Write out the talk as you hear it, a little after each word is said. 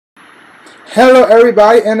Hello,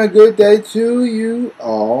 everybody, and a good day to you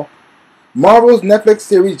all. Marvel's Netflix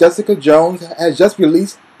series Jessica Jones has just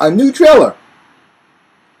released a new trailer.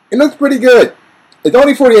 It looks pretty good. It's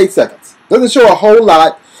only 48 seconds. Doesn't show a whole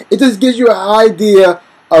lot. It just gives you an idea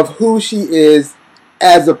of who she is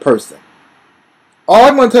as a person. All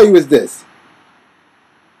I'm going to tell you is this.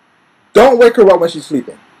 Don't wake her up when she's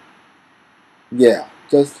sleeping. Yeah,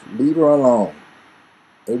 just leave her alone.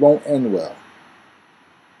 It won't end well.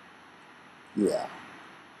 Yeah.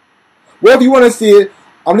 Well, if you want to see it,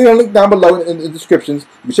 I'm leaving a link down below in the descriptions.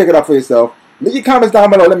 You can check it out for yourself. Leave your comments down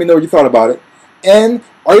below. Let me know what you thought about it. And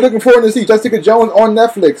are you looking forward to see Jessica Jones on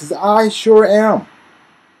Netflix? I sure am.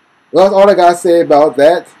 Well, that's all I got to say about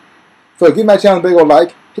that. So give my channel a big old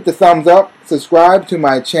like. Hit the thumbs up. Subscribe to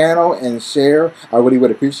my channel and share. I really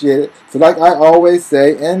would appreciate it. So like I always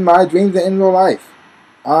say, in my dreams and in real life,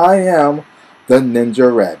 I am the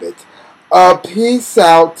Ninja Rabbit. Peace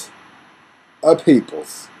out.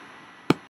 Peoples.